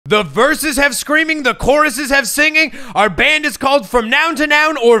The verses have screaming, the choruses have singing. Our band is called From Noun to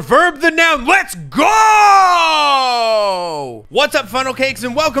Noun or Verb the Noun. Let's go! What's up, funnel cakes,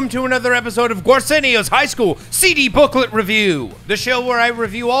 and welcome to another episode of Gorsenio's High School CD Booklet Review, the show where I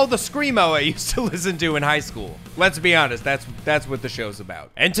review all the screamo I used to listen to in high school. Let's be honest, that's what the show's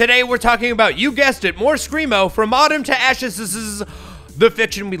about. And today we're talking about, you guessed it, more screamo from Autumn to Ashes' The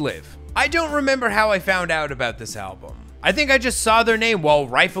Fiction We Live. I don't remember how I found out about this album. I think I just saw their name while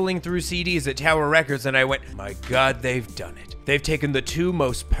rifling through CDs at Tower Records and I went, my God, they've done it. They've taken the two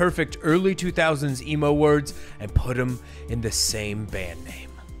most perfect early 2000s emo words and put them in the same band name.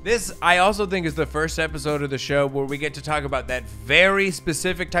 This, I also think, is the first episode of the show where we get to talk about that very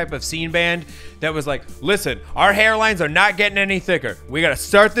specific type of scene band that was like, listen, our hairlines are not getting any thicker. We gotta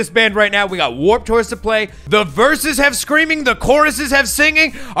start this band right now. We got Warped Tours to play. The verses have screaming, the choruses have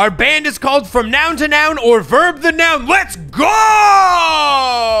singing. Our band is called From Noun to Noun or Verb the Noun. Let's go!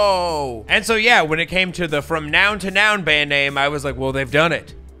 And so yeah, when it came to the From Noun to Noun band name, I was like, well, they've done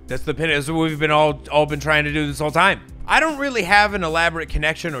it. That's the pin. That's what we've been all been trying to do this whole time. I don't really have an elaborate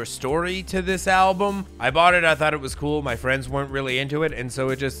connection or story to this album. I bought it, I thought it was cool, my friends weren't really into it, and so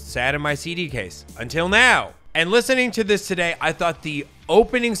it just sat in my CD case. Until now. And listening to this today, I thought the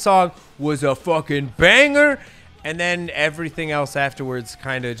opening song was a fucking banger, and then everything else afterwards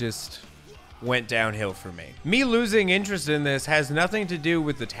kind of just went downhill for me. Me losing interest in this has nothing to do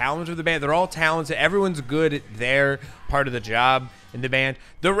with the talent of the band. They're all talented, everyone's good at their part of the job in the band.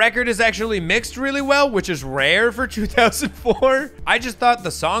 The record is actually mixed really well, which is rare for 2004. I just thought the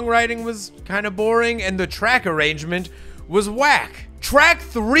songwriting was kind of boring and the track arrangement was whack. Track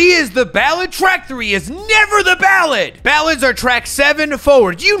 3 is the ballad. Track 3 is never the ballad. Ballads are track 7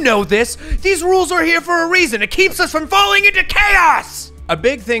 forward. You know this. These rules are here for a reason. It keeps us from falling into chaos. A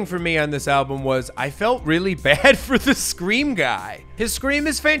big thing for me on this album was I felt really bad for the scream guy. His scream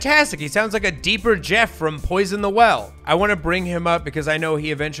is fantastic. He sounds like a deeper Jeff from Poison the Well. I want to bring him up because I know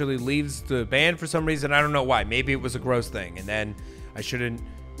he eventually leaves the band for some reason. I don't know why. Maybe it was a gross thing, and then I shouldn't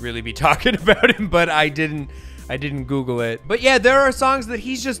really be talking about him, but I didn't Google it. But yeah, there are songs that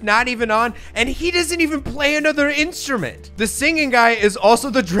he's just not even on, and he doesn't even play another instrument. The singing guy is also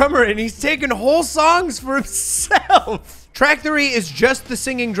the drummer, and he's taken whole songs for himself. Track 3 is just the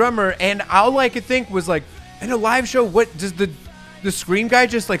singing drummer, and all I could think was like, in a live show, what does the scream guy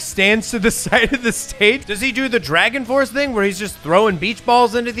just like stands to the side of the stage? Does he do the Dragon Force thing where he's just throwing beach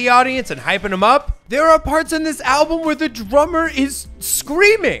balls into the audience and hyping them up? There are parts in this album where the drummer is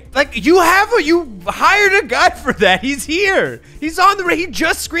screaming. Like, you hired a guy for that. He's here. He's on the he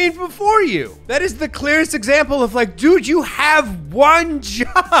just screamed before you. That is the clearest example of like, dude, you have one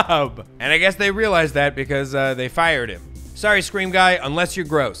job. And I guess they realized that because they fired him. Sorry, Scream Guy, unless you're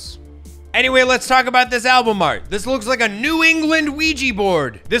gross. Anyway, let's talk about this album art. This looks like a New England Ouija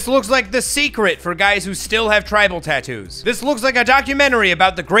board. This looks like The Secret for guys who still have tribal tattoos. This looks like a documentary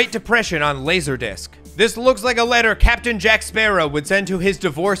about the Great Depression on Laserdisc. This looks like a letter Captain Jack Sparrow would send to his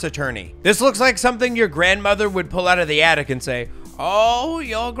divorce attorney. This looks like something your grandmother would pull out of the attic and say, oh,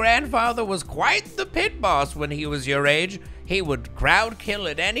 your grandfather was quite the pit boss when he was your age. He would crowd kill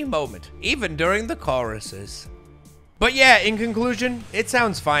at any moment, even during the choruses. But yeah, in conclusion, it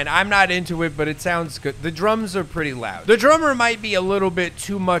sounds fine. I'm not into it, but it sounds good. The drums are pretty loud. The drummer might be a little bit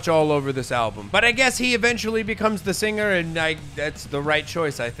too much all over this album, but I guess he eventually becomes the singer, and that's the right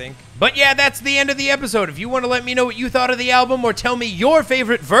choice, I think. But yeah, that's the end of the episode. If you want to let me know what you thought of the album or tell me your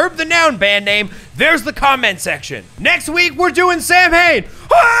favorite Verb the Noun band name, there's the comment section. Next week, we're doing Sam Hain.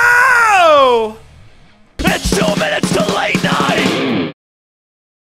 Oh! It's 2 minutes to late night!